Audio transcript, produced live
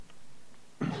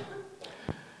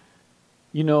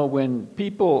You know, when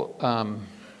people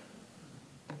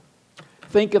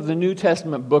think of the New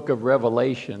Testament book of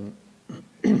Revelation,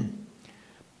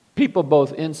 people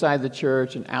both inside the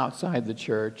church and outside the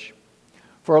church,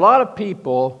 for a lot of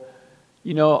people,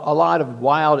 you know, a lot of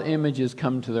wild images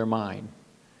come to their mind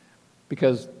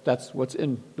because that's what's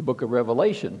in the book of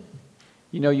Revelation.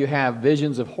 You know, you have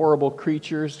visions of horrible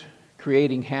creatures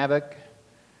creating havoc.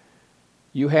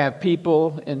 You have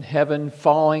people in heaven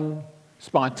falling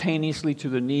spontaneously to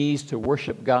their knees to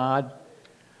worship God.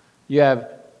 You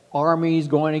have armies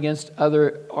going against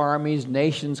other armies,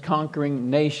 nations conquering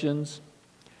nations.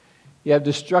 You have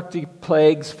destructive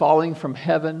plagues falling from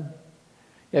heaven.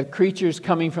 You have creatures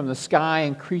coming from the sky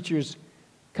and creatures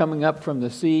coming up from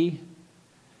the sea.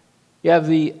 You have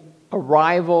the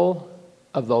arrival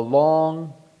of the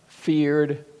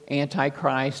long-feared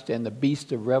Antichrist and the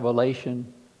beast of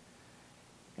Revelation.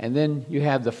 And then you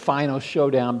have the final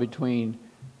showdown between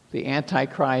the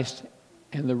Antichrist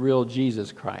and the real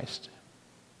Jesus Christ.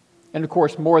 And of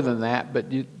course, more than that,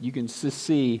 but you can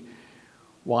see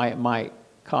why it might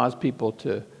cause people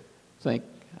to think,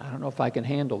 I don't know if I can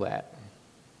handle that.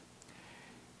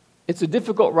 It's a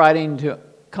difficult writing to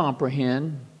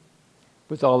comprehend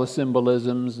with all the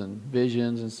symbolisms and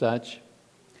visions and such.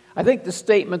 I think the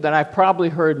statement that I've probably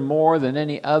heard more than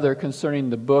any other concerning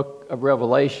the book of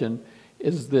Revelation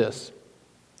is this: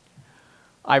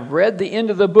 I've read the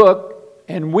end of the book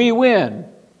and we win.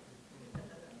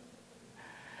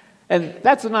 And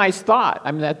that's a nice thought.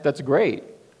 I mean, that's great.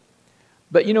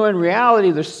 But you know, in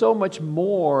reality, there's so much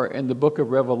more in the book of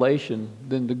Revelation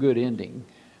than the good ending.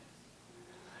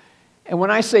 And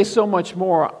when I say so much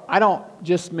more, I don't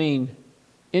just mean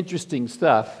interesting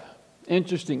stuff,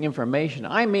 interesting information.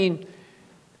 I mean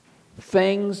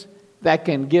things that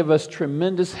can give us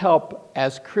tremendous help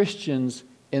as Christians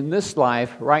in this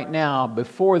life right now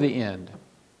before the end.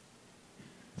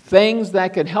 Things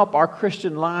that can help our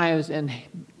Christian lives and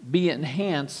be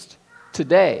enhanced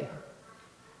today.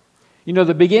 You know,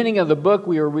 the beginning of the book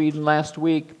we were reading last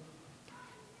week,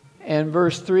 and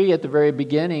verse 3 at the very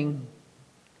beginning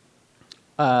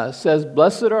says,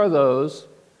 "Blessed are those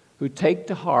who take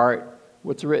to heart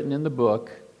what's written in the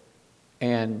book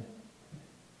and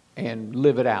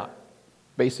live it out."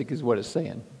 Basic is what it's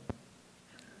saying.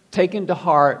 Taking to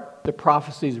heart the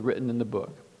prophecies written in the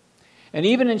book. And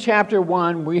even in chapter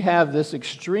 1, we have this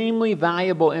extremely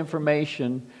valuable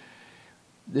information,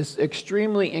 this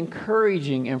extremely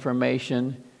encouraging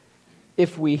information,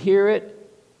 if we hear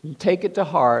it and take it to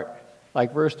heart,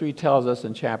 like verse 3 tells us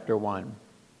in chapter 1.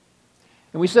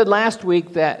 And we said last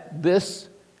week that this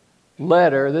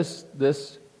letter,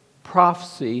 this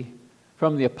prophecy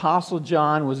from the Apostle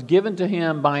John was given to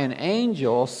him by an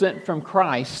angel sent from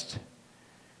Christ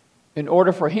in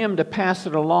order for him to pass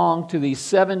it along to these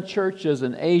 7 churches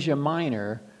in Asia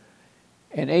Minor.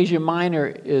 And Asia Minor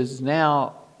is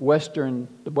now the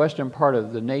western part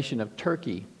of the nation of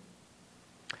Turkey.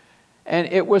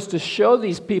 And it was to show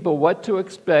these people what to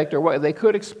expect, or what they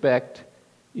could expect,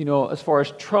 you know, as far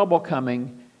as trouble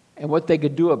coming and what they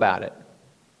could do about it.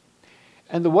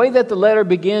 And the way that the letter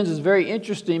begins is very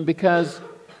interesting because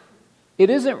it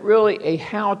isn't really a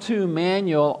how-to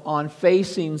manual on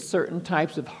facing certain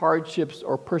types of hardships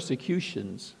or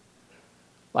persecutions,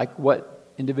 like what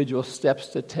individual steps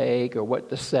to take or what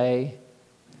to say.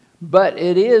 But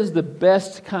it is the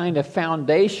best kind of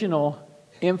foundational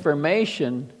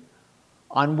information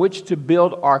on which to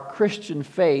build our Christian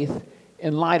faith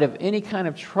in light of any kind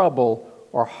of trouble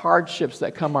or hardships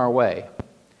that come our way.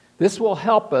 This will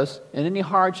help us in any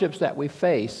hardships that we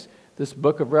face, this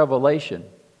book of Revelation.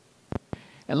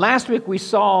 And last week we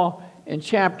saw in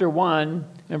chapter 1,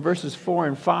 in verses 4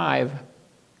 and 5,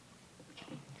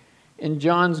 in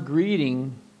John's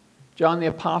greeting, John the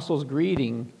Apostle's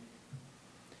greeting,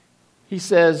 he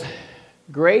says,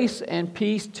 "Grace and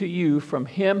peace to you from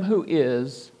him who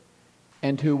is,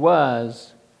 and who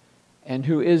was, and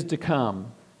who is to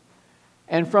come,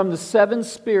 and from the 7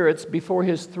 spirits before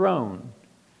his throne,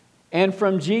 and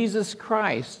from Jesus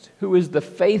Christ, who is the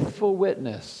faithful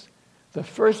witness, the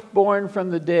firstborn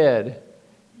from the dead,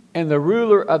 and the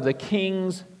ruler of the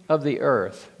kings of the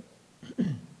earth."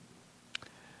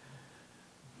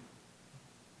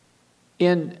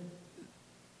 And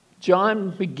John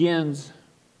begins,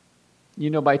 you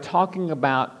know, by talking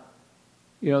about,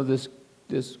 you know,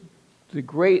 the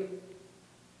great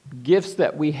gifts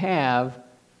that we have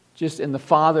just in the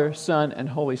Father, Son, and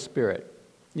Holy Spirit.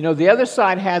 You know, the other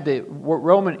side had the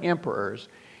Roman emperors,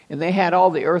 and they had all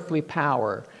the earthly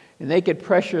power, and they could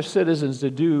pressure citizens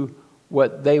to do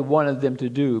what they wanted them to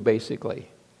do, basically.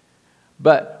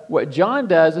 But what John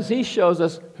does is he shows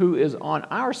us who is on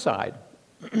our side.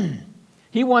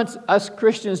 He wants us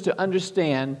Christians to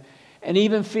understand and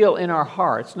even feel in our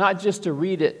hearts, not just to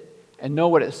read it and know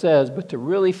what it says, but to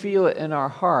really feel it in our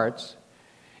hearts,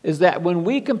 is that when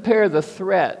we compare the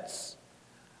threats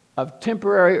of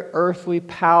temporary earthly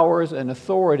powers and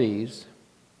authorities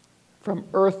from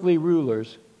earthly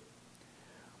rulers,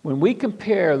 when we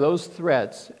compare those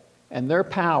threats and their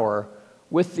power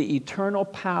with the eternal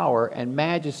power and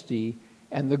majesty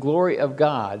and the glory of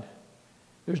God,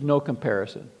 there's no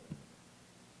comparison.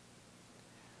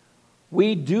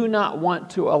 We do not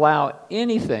want to allow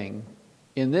anything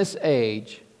in this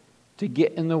age to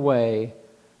get in the way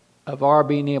of our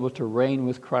being able to reign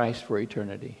with Christ for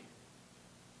eternity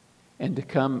and to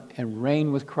come and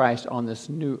reign with Christ on this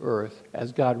new earth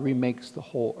as God remakes the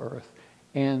whole earth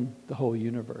and the whole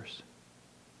universe.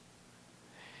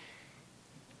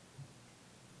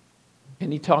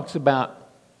 And he talks about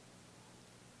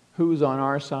who's on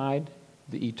our side?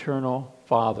 The eternal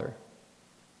Father,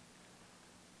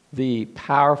 the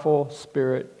powerful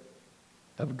Spirit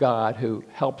of God who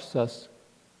helps us,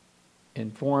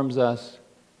 informs us,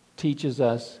 teaches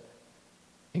us,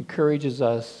 encourages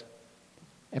us,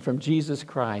 and from Jesus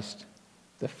Christ,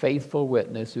 the faithful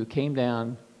witness who came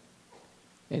down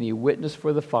and he witnessed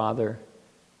for the Father.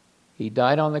 He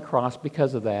died on the cross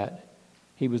because of that.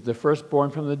 He was the firstborn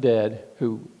from the dead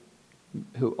who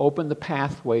opened the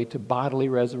pathway to bodily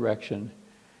resurrection,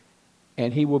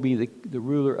 and he will be the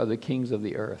ruler of the kings of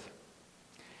the earth.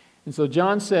 And so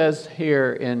John says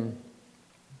here in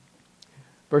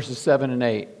verses 7 and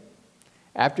 8,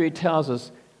 after he tells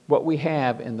us what we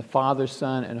have in the Father,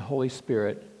 Son, and Holy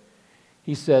Spirit,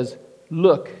 he says,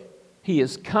 "Look, he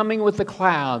is coming with the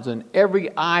clouds, and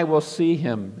every eye will see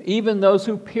him, even those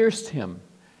who pierced him.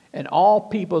 And all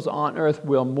peoples on earth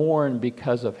will mourn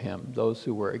because of him, those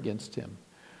who were against him.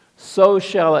 So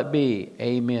shall it be.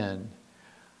 Amen.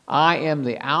 I am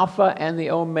the Alpha and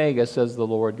the Omega, says the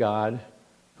Lord God,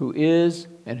 who is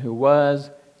and who was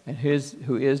and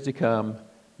who is to come,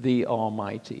 the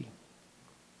Almighty."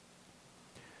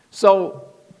 So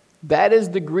that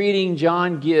is the greeting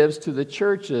John gives to the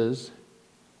churches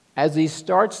as he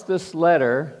starts this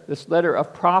letter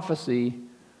of prophecy,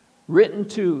 written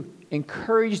to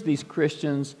encourage these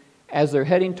Christians as they're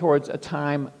heading towards a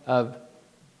time of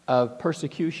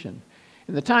persecution.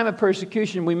 And the time of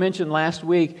persecution we mentioned last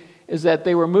week is that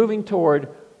they were moving toward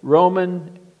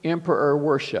Roman emperor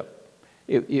worship.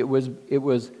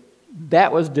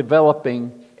 That was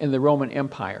developing in the Roman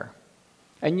Empire.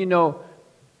 And you know,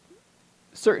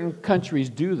 certain countries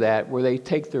do that where they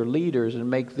take their leaders and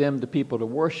make them the people to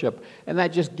worship, and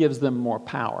that just gives them more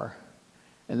power.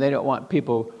 And they don't want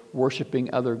people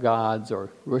worshiping other gods or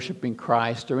worshiping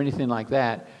Christ or anything like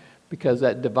that, because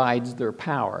that divides their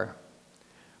power.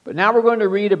 But now we're going to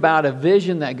read about a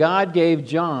vision that God gave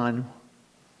John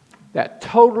that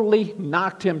totally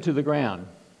knocked him to the ground.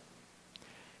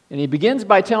 And he begins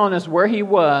by telling us where he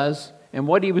was and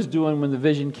what he was doing when the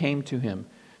vision came to him.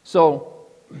 So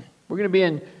we're going to be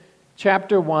in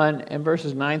chapter 1 and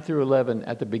verses 9 through 11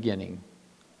 at the beginning.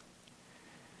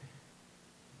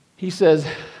 He says,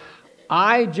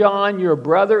 "I, John, your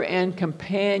brother and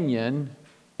companion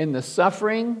in the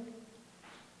suffering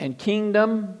and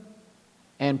kingdom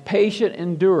and patient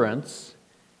endurance,"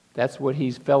 that's what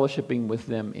he's fellowshipping with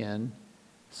them in,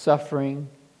 suffering,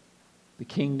 the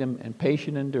kingdom, and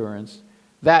patient endurance,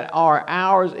 "that are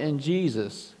ours in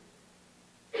Jesus.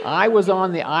 I was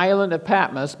on the island of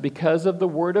Patmos because of the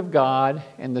word of God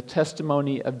and the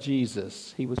testimony of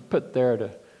Jesus." He was put there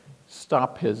to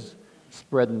stop his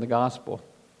spreading the gospel.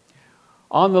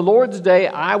 "On the Lord's day,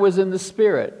 I was in the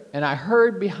Spirit, and I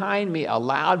heard behind me a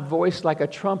loud voice like a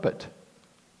trumpet,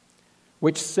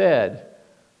 which said,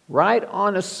 'Write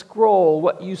on a scroll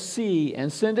what you see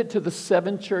and send it to the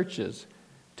 7 churches,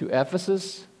 to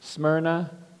Ephesus,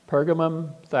 Smyrna,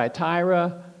 Pergamum,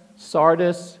 Thyatira,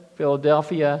 Sardis,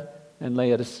 Philadelphia, and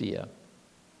Laodicea.'"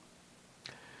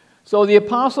 So the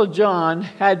Apostle John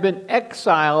had been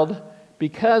exiled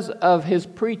because of his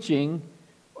preaching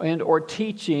and or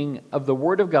teaching of the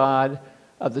Word of God,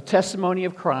 of the testimony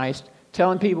of Christ,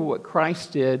 telling people what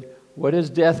Christ did, what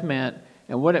his death meant,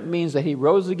 and what it means that he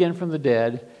rose again from the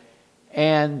dead.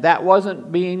 And that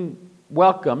wasn't being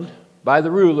welcomed by the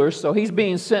rulers, so he's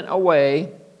being sent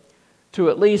away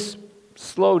to at least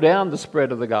slow down the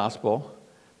spread of the gospel,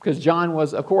 because John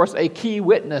was, of course, a key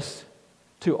witness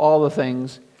to all the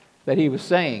things that he was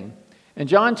saying. And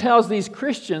John tells these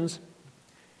Christians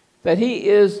that he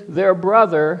is their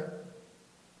brother,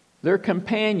 their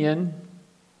companion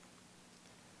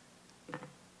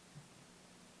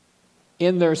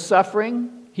in their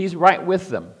suffering. He's right with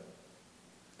them.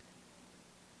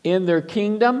 In their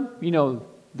kingdom, you know,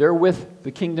 they're with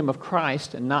the kingdom of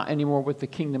Christ and not anymore with the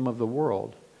kingdom of the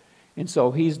world. And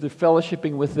so he's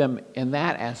fellowshipping with them in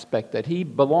that aspect, that he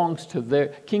belongs to their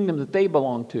kingdom that they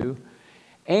belong to,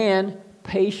 and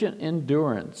patient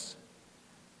endurance.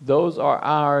 Those are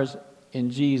ours in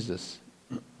Jesus.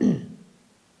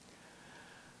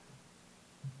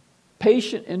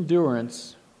 Patient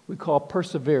endurance, we call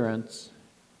perseverance,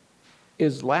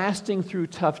 is lasting through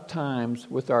tough times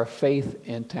with our faith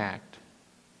intact.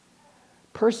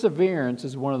 Perseverance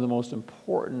is one of the most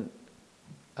important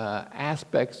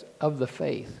aspects of the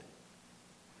faith,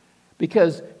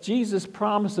 because Jesus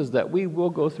promises that we will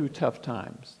go through tough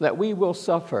times, that we will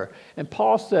suffer. And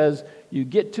Paul says you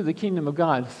get to the kingdom of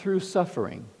God through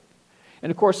suffering.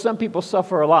 And of course, some people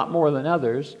suffer a lot more than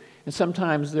others, and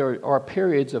sometimes there are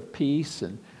periods of peace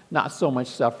and not so much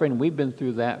suffering. We've been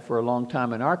through that for a long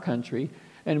time in our country,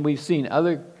 and we've seen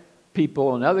other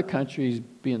people in other countries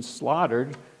being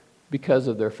slaughtered because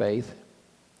of their faith.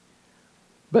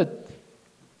 But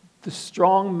the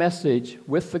strong message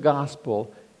with the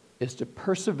gospel is to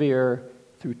persevere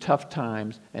through tough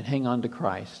times and hang on to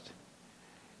Christ.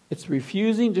 It's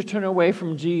refusing to turn away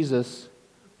from Jesus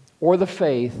or the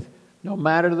faith, no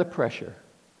matter the pressure.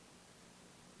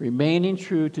 Remaining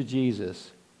true to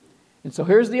Jesus. And so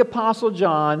here's the Apostle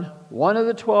John, one of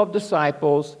the 12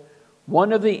 disciples,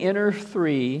 one of the inner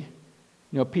three,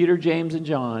 Peter, James, and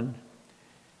John.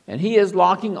 And he is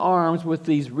locking arms with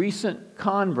these recent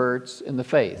converts in the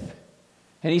faith.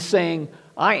 And he's saying,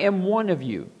 I am one of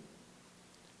you.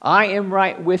 I am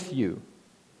right with you.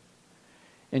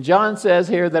 And John says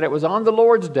here that it was on the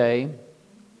Lord's Day,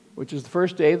 which is the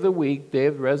first day of the week, day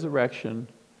of the resurrection.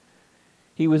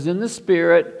 He was in the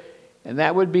Spirit, and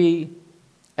that would be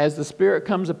as the Spirit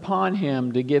comes upon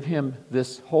him to give him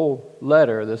this whole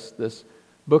letter, this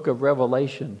book of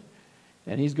Revelation.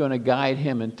 And he's going to guide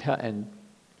him and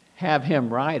have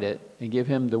him write it and give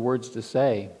him the words to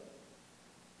say.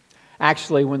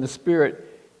 Actually, when the Spirit,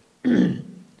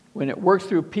 when it works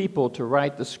through people to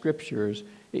write the Scriptures,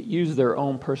 it uses their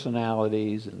own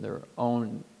personalities and their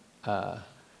own,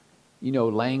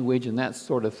 language and that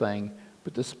sort of thing.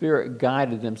 But the Spirit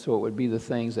guided them so it would be the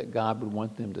things that God would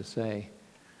want them to say.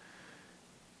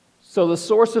 So the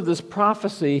source of this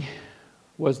prophecy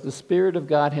was the Spirit of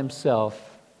God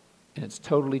Himself, and it's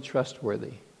totally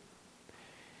trustworthy.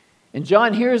 And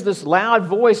John hears this loud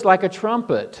voice like a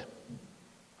trumpet.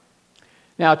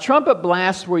 Now, trumpet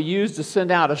blasts were used to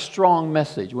send out a strong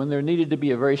message when there needed to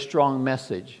be a very strong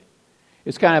message.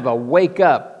 It's kind of a wake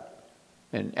up,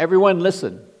 and everyone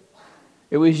listen.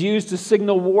 It was used to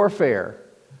signal warfare,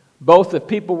 both if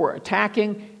people were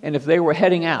attacking and if they were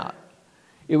heading out.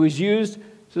 It was used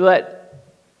to let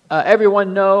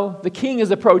everyone know the king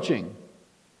is approaching.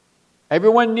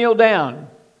 Everyone kneel down.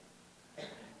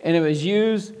 And it was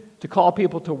used to call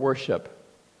people to worship,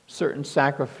 certain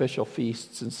sacrificial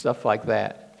feasts and stuff like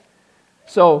that.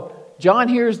 So John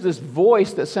hears this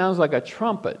voice that sounds like a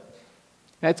trumpet.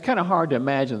 Now, it's kind of hard to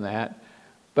imagine that,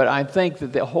 but I think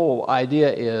that the whole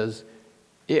idea is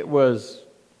it was,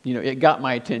 it got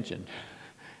my attention.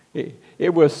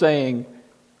 It was saying,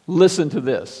 listen to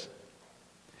this.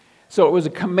 So it was a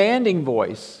commanding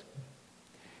voice.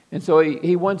 And so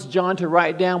he wants John to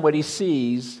write down what he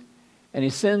sees, and he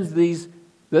sends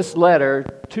this letter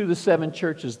to the 7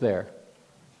 churches there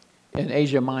in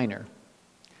Asia Minor.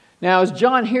 Now, as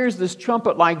John hears this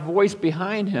trumpet-like voice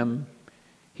behind him,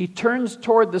 he turns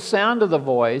toward the sound of the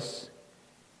voice,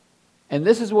 and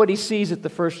this is what he sees at the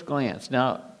first glance.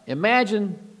 Now,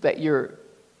 imagine that you're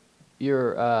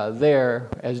there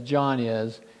as John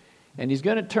is, and he's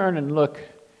going to turn and look.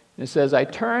 And it says, I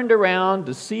turned around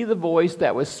to see the voice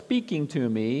that was speaking to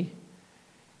me,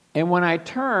 and when I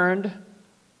turned,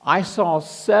 I saw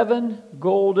 7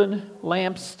 golden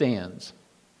lampstands.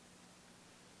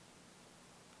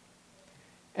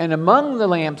 And among the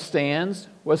lampstands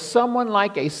was someone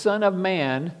like a son of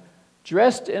man,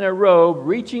 dressed in a robe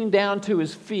reaching down to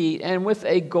his feet and with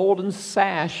a golden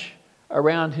sash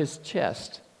around his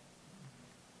chest.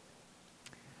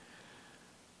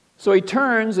 So he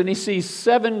turns and he sees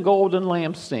 7 golden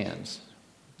lampstands.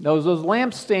 Those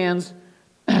lampstands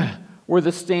were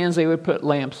the stands they would put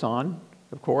lamps on,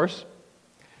 of course.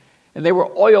 And they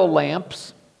were oil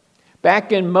lamps.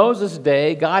 Back in Moses'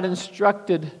 day, God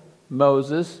instructed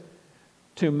Moses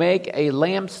to make a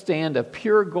lampstand of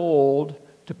pure gold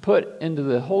to put into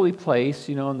the holy place,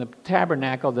 in the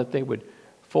tabernacle that they would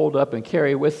fold up and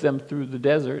carry with them through the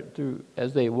desert,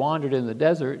 as they wandered in the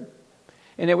desert.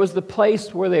 And it was the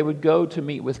place where they would go to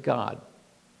meet with God.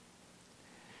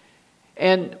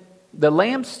 And the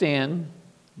lampstand,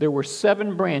 there were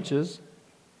 7 branches,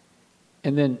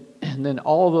 and then And then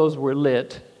all those were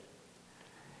lit.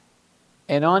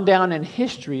 And on down in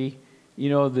history,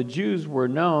 the Jews were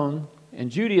known, and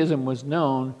Judaism was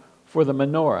known for the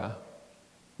menorah,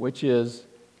 which is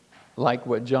like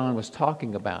what John was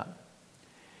talking about.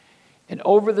 And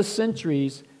over the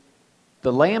centuries,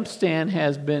 the lampstand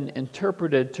has been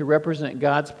interpreted to represent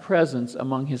God's presence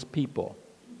among his people.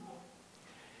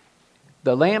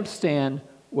 The lampstand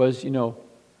was,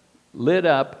 lit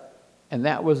up, and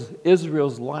that was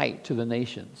Israel's light to the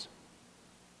nations.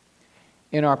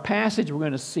 In our passage, we're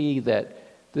going to see that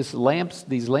these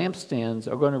lampstands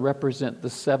are going to represent the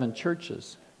 7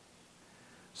 churches.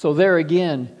 So there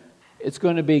again, it's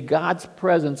going to be God's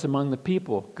presence among the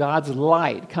people, God's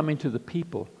light coming to the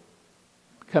people,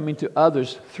 coming to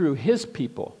others through his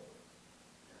people,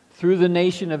 through the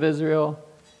nation of Israel,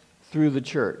 through the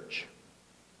church.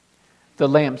 The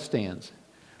lampstands.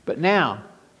 But now,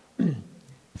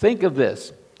 think of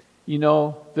this.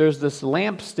 There's this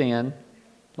lampstand,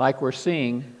 like we're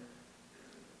seeing,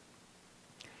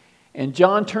 and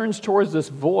John turns towards this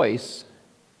voice,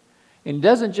 and he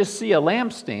doesn't just see a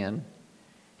lampstand,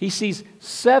 he sees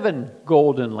 7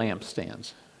 golden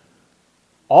lampstands,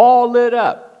 all lit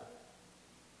up.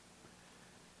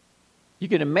 You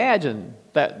can imagine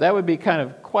that would be kind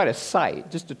of quite a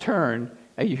sight, just to turn,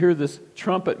 and you hear this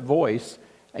trumpet voice,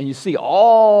 and you see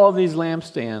all these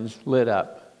lampstands lit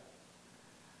up.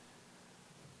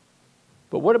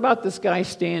 But what about this guy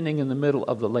standing in the middle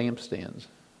of the lampstands?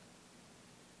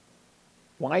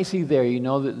 Why is he there?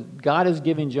 That God is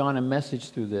giving John a message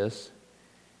through this.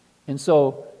 And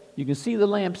so you can see the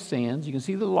lampstands, you can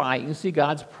see the light, you can see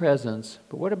God's presence.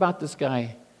 But what about this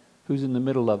guy who's in the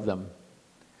middle of them?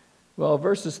 Well,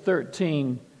 verses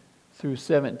 13 through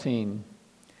 17,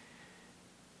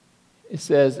 it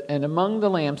says, "And among the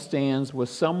lampstands was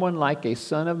someone like a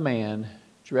son of man,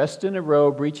 dressed in a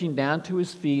robe reaching down to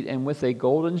his feet and with a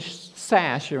golden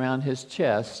sash around his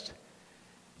chest.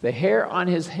 The hair on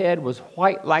his head was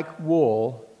white like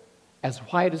wool, as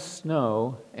white as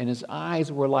snow, and his eyes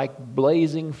were like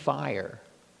blazing fire.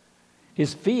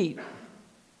 His feet..."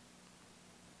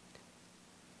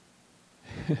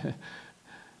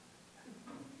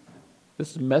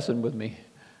 This is messing with me.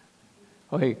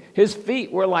 Okay, his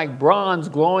feet were like bronze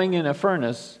glowing in a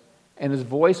furnace, and his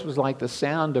voice was like the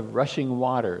sound of rushing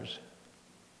waters.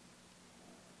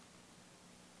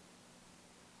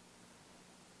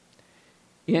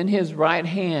 In his right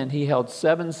hand he held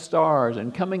 7 stars,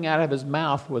 and coming out of his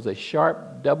mouth was a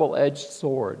sharp, double-edged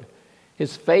sword.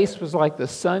 His face was like the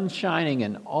sun shining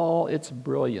in all its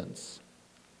brilliance.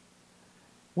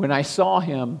 When I saw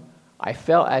him, I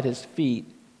fell at his feet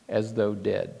as though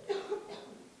dead.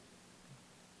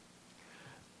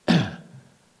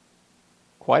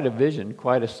 Quite a vision,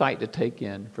 quite a sight to take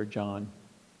in for John.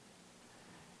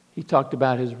 He talked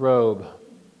about his robe.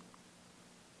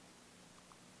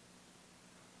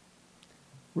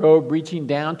 Robe reaching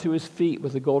down to his feet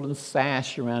with a golden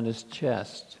sash around his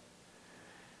chest.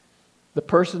 The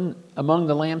person among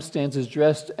the lampstands is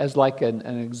dressed as like an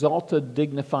exalted,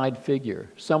 dignified figure,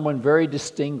 someone very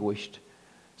distinguished,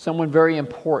 someone very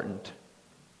important.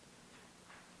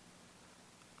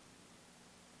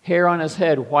 Hair on his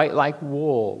head, white like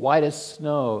wool, white as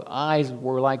snow. Eyes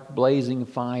were like blazing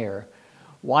fire.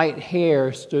 White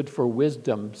hair stood for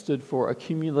wisdom, stood for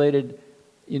accumulated,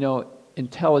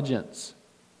 intelligence.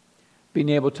 Being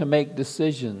able to make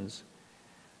decisions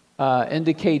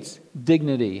indicates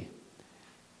dignity.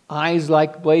 Eyes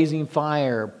like blazing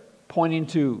fire, pointing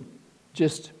to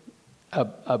just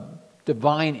a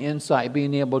divine insight,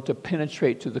 being able to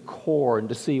penetrate to the core and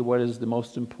to see what is the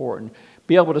most important.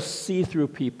 Be able to see through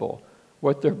people,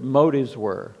 what their motives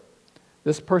were.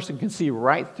 This person can see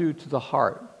right through to the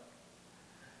heart.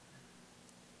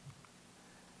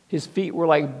 His feet were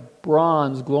like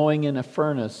bronze glowing in a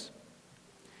furnace.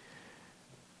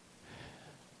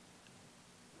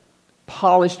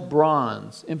 Polished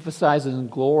bronze emphasizes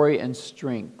glory and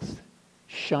strength,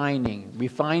 shining,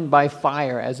 refined by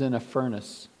fire as in a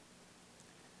furnace.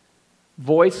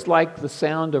 Voice like the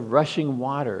sound of rushing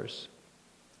waters.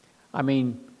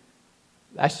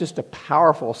 That's just a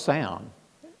powerful sound.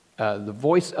 The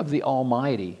voice of the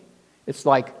Almighty. It's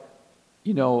like,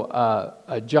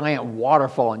 a giant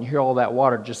waterfall, and you hear all that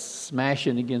water just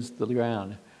smashing against the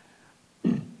ground.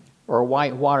 Or a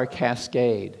white water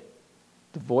cascade.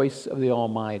 The voice of the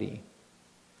Almighty.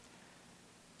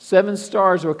 7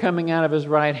 stars were coming out of his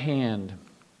right hand.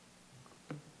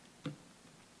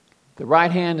 The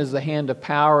right hand is the hand of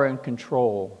power and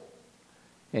control.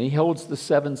 And he holds the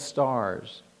 7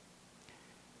 stars.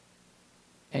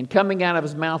 And coming out of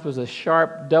his mouth was a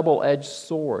sharp, double-edged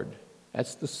sword.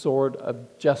 That's the sword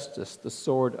of justice, the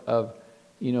sword of,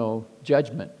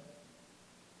 judgment.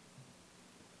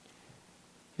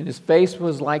 And his face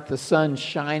was like the sun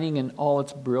shining in all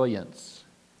its brilliance.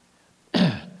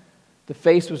 The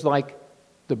face was like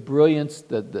the brilliance,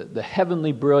 the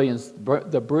heavenly brilliance,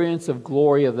 the brilliance of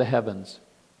glory of the heavens,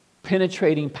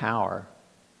 penetrating power.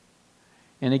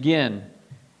 And again,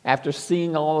 after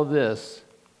seeing all of this,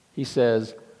 he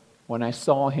says, when I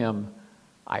saw him,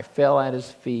 I fell at his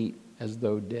feet as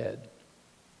though dead.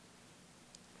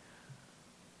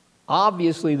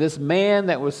 Obviously, this man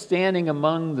that was standing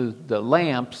among the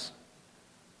lamps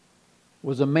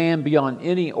was a man beyond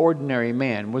any ordinary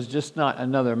man, was just not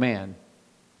another man.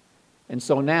 And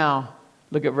so now,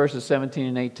 look at verses 17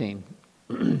 and 18.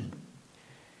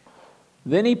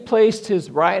 Then he placed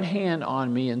his right hand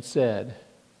on me and said,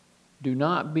 do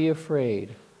not be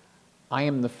afraid. I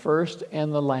am the first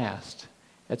and the last.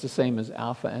 That's the same as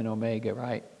Alpha and Omega,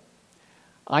 right?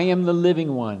 I am the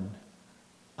living one.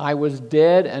 I was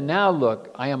dead, and now look,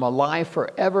 I am alive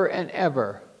forever and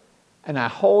ever, and I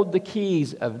hold the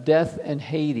keys of death and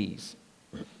Hades.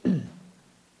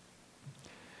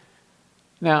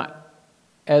 Now,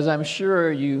 as I'm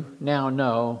sure you now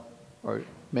know, or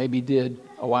maybe did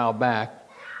a while back,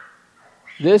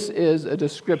 this is a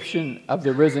description of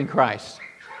the risen Christ.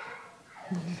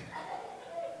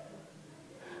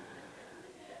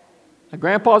 Now,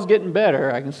 Grandpa's getting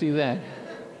better, I can see that.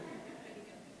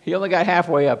 He only got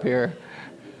halfway up here.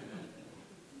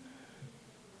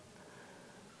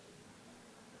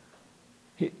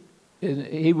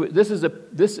 This is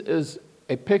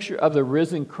a picture of the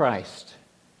risen Christ,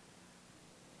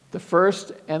 the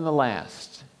first and the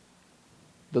last,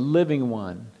 the living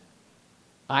one.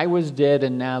 I was dead,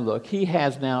 and now look, he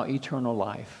has now eternal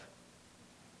life.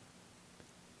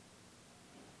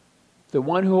 The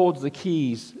one who holds the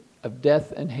keys of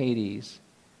death and Hades.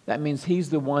 That means he's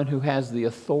the one who has the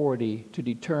authority to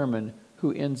determine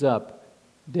who ends up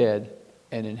dead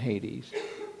and in Hades.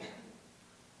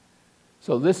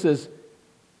 So this is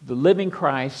the living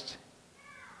Christ.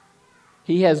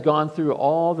 He has gone through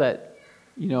all that,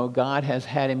 God has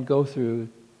had him go through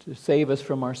to save us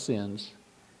from our sins,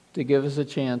 to give us a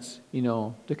chance,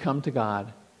 to come to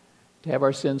God, to have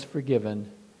our sins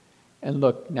forgiven. And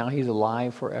look, now he's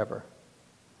alive forever.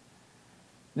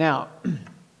 Now,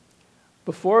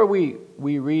 before we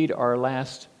read our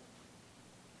last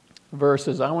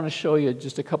verses, I want to show you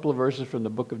just a couple of verses from the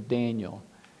book of Daniel.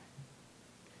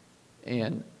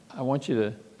 And I want you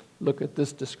to look at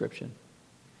this description.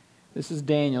 This is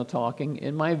Daniel talking.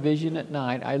 In my vision at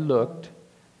night I looked,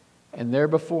 and there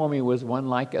before me was one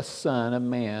like a son of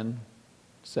man,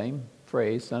 same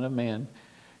phrase, son of man,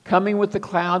 coming with the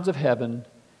clouds of heaven.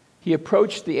 He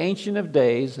approached the Ancient of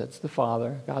Days, that's the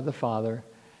Father, God the Father,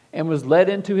 and was led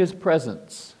into his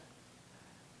presence.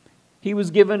 He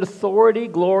was given authority,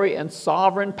 glory, and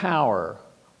sovereign power.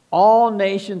 All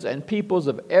nations and peoples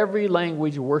of every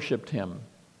language worshipped him.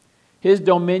 His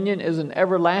dominion is an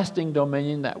everlasting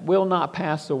dominion that will not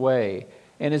pass away,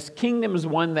 and his kingdom is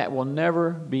one that will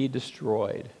never be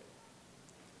destroyed.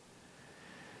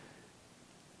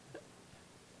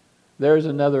 There's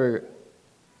another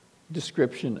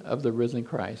description of the risen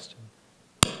Christ.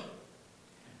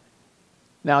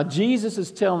 Now, Jesus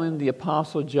is telling the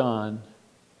Apostle John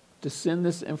to send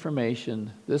this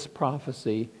information, this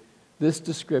prophecy, this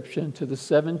description to the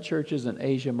 7 churches in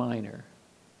Asia Minor.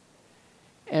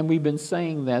 And we've been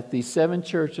saying that these 7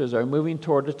 churches are moving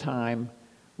toward a time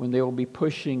when they will be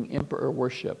pushing emperor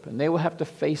worship. And they will have to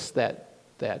face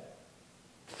that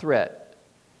threat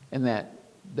and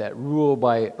that rule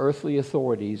by earthly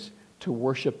authorities to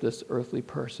worship this earthly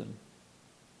person.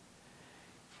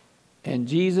 And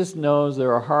Jesus knows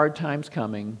there are hard times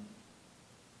coming.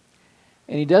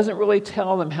 And he doesn't really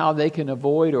tell them how they can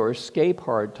avoid or escape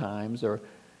hard times or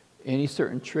any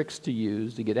certain tricks to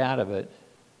use to get out of it.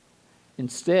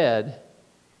 Instead,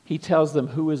 he tells them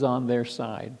who is on their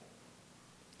side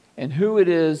and who it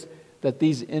is that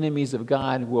these enemies of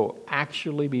God will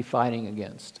actually be fighting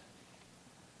against.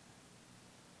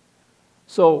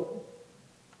 So,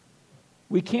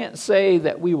 we can't say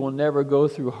that we will never go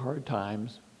through hard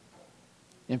times.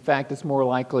 In fact, it's more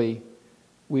likely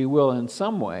we will in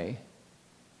some way.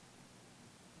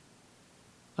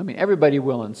 I mean, everybody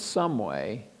will in some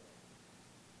way.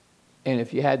 And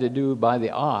if you had to do by the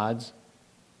odds,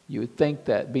 you would think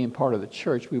that being part of the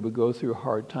church, we would go through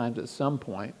hard times at some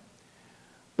point.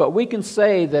 But we can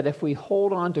say that if we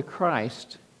hold on to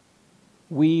Christ,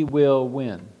 we will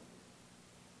win.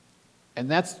 And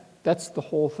that's the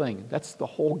whole thing. That's the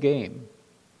whole game.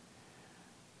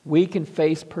 We can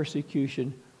face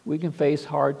persecution. We can face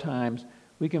hard times.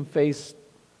 We can face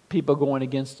people going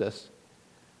against us.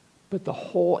 But the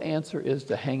whole answer is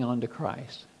to hang on to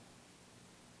Christ.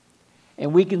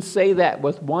 And we can say that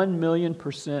with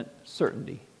 1,000,000%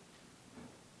 certainty.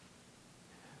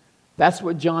 That's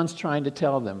what John's trying to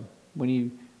tell them. When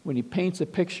he paints a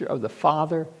picture of the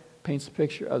Father, paints a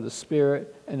picture of the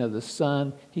Spirit and of the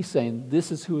Son, he's saying,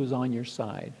 this is who is on your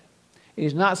side. And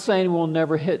he's not saying we'll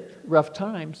never hit rough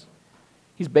times.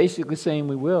 He's basically saying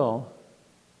we will.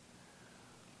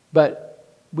 But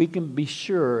we can be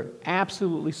sure,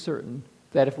 absolutely certain,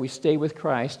 that if we stay with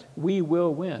Christ, we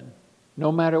will win.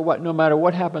 No matter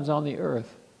what happens on the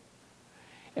earth.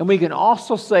 And we can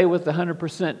also say with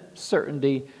 100%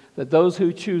 certainty that those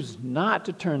who choose not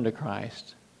to turn to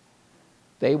Christ,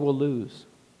 they will lose.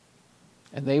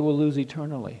 And they will lose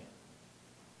eternally.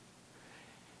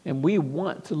 And we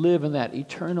want to live in that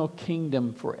eternal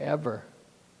kingdom forever.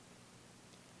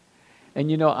 And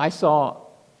you know, I saw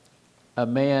a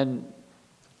man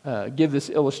give this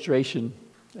illustration,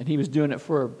 and he was doing it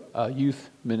for a youth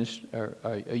ministry, or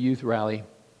a youth rally.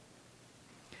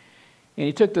 And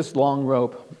he took this long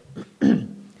rope,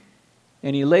 and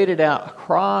he laid it out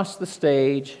across the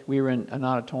stage. We were in an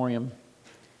auditorium.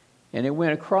 And it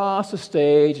went across the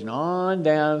stage and on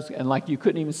down, and like you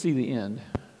couldn't even see the end.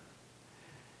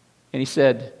 And he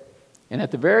said, and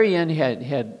at the very end, he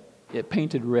had it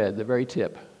painted red, the very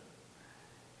tip.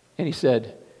 And he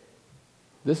said,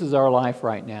 this is our life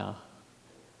right now.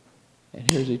 And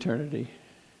here's eternity.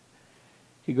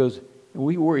 He goes, and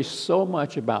we worry so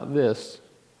much about this,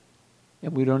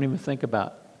 and we don't even think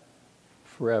about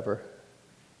forever.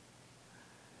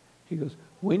 He goes,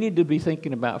 we need to be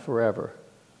thinking about forever.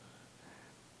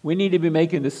 We need to be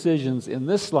making decisions in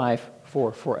this life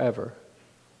for forever.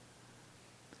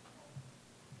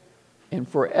 And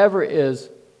forever is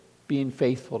being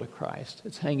faithful to Christ.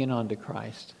 It's hanging on to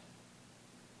Christ.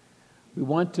 We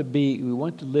want to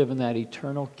live in that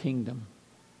eternal kingdom.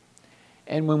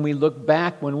 And when we look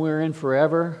back, when we're in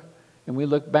forever, and we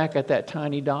look back at that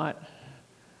tiny dot,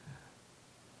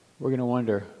 we're going to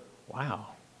wonder, wow,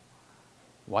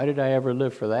 why did I ever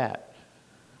live for that?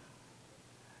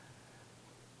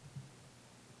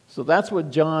 So that's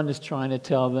what John is trying to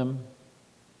tell them.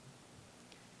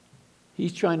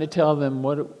 He's trying to tell them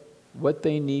what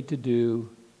they need to do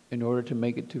in order to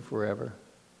make it to forever.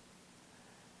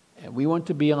 And we want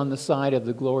to be on the side of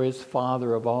the glorious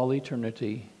Father of all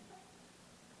eternity,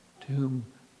 to whom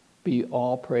be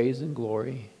all praise and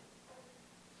glory.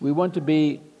 We want to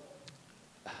be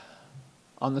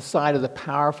on the side of the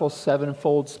powerful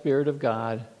sevenfold Spirit of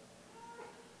God,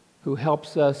 who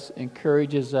helps us,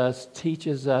 encourages us,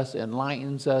 teaches us,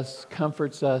 enlightens us,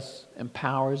 comforts us,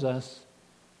 empowers us.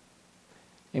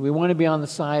 And we want to be on the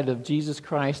side of Jesus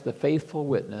Christ, the faithful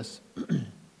witness,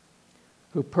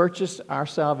 who purchased our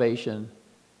salvation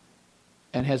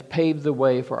and has paved the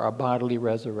way for our bodily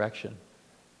resurrection.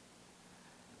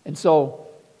 And so,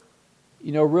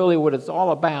 you know, really what it's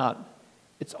all about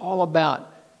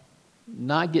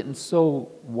not getting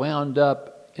so wound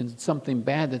up in something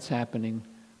bad that's happening,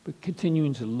 but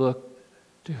continuing to look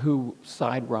to whose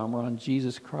side we're on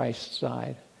Jesus Christ's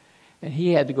side. And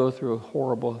he had to go through a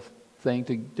horrible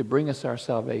thing to bring us our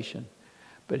salvation.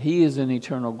 But he is in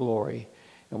eternal glory.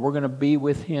 And we're going to be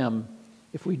with him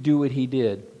if we do what he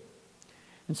did.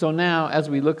 And so now, as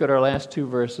we look at our last two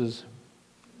verses,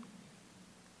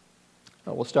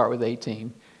 we'll start with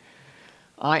 18.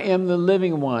 I am the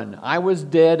living one. I was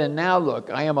dead, and now look,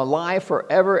 I am alive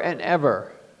forever and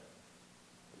ever.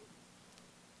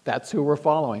 That's who we're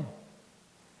following.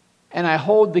 And I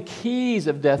hold the keys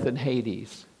of death and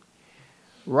Hades.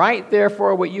 Write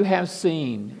therefore what you have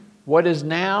seen, what is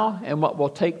now and what will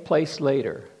take place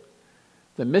later.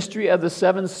 The mystery of the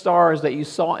 7 stars that you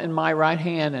saw in my right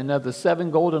hand and of the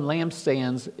 7 golden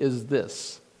lampstands is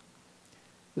this.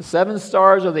 The 7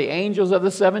 stars are the angels of the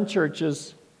 7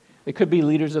 churches. They could be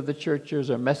leaders of the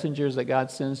churches or messengers that God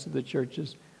sends to the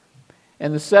churches.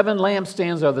 And the 7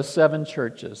 lampstands are the 7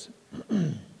 churches.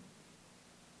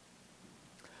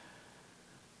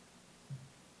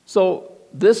 So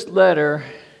this letter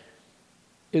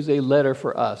is a letter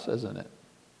for us, isn't it?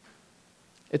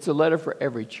 It's a letter for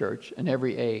every church and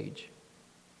every age.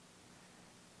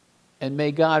 And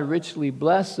may God richly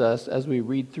bless us as we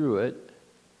read through it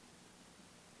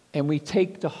and we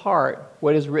take to heart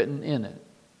what is written in it.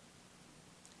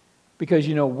 Because,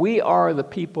 you know, we are the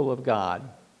people of God.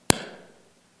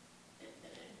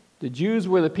 The Jews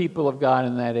were the people of God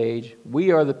in that age.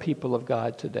 We are the people of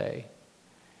God today.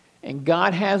 And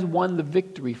God has won the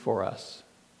victory for us.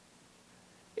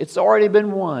 It's already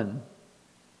been won.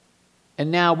 And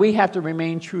now we have to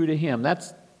remain true to him.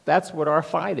 That's what our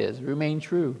fight is, remain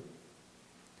true.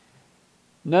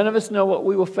 None of us know what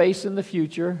we will face in the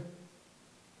future,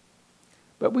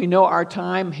 but we know our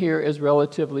time here is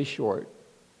relatively short.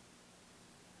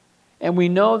 And we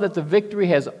know that the victory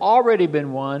has already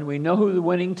been won. We know who the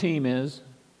winning team is.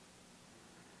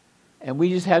 And we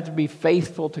just have to be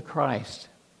faithful to Christ.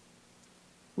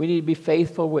 We need to be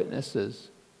faithful witnesses.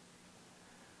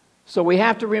 So we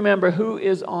have to remember who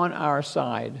is on our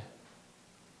side.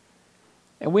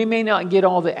 And we may not get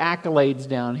all the accolades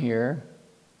down here.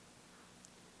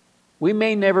 We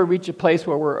may never reach a place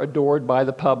where we're adored by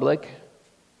the public.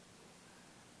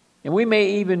 And we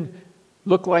may even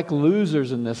look like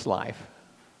losers in this life.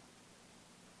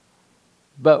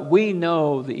 But we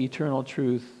know the eternal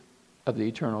truth of the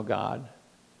eternal God.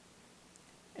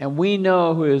 And we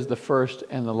know who is the first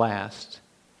and the last,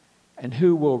 and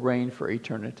who will reign for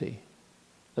eternity.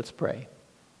 Let's pray.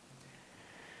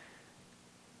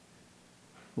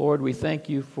 Lord, we thank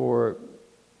you for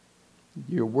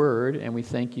your word, and we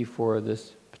thank you for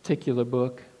this particular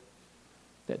book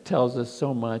that tells us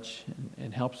so much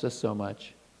and helps us so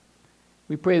much.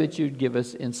 We pray that you'd give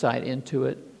us insight into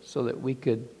it so that we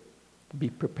could be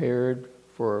prepared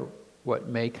for what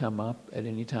may come up at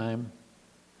any time.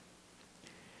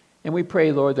 And we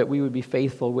pray, Lord, that we would be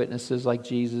faithful witnesses like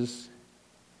Jesus,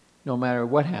 no matter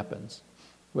what happens,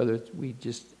 whether we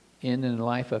just end in a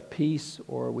life of peace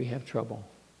or we have trouble.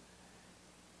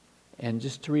 And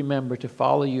just to remember to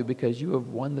follow you because you have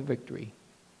won the victory.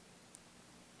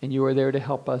 And you are there to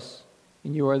help us,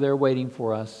 and you are there waiting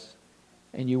for us,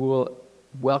 and you will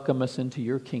welcome us into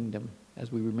your kingdom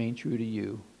as we remain true to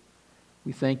you.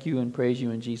 We thank you and praise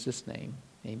you in Jesus' name.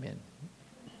 Amen.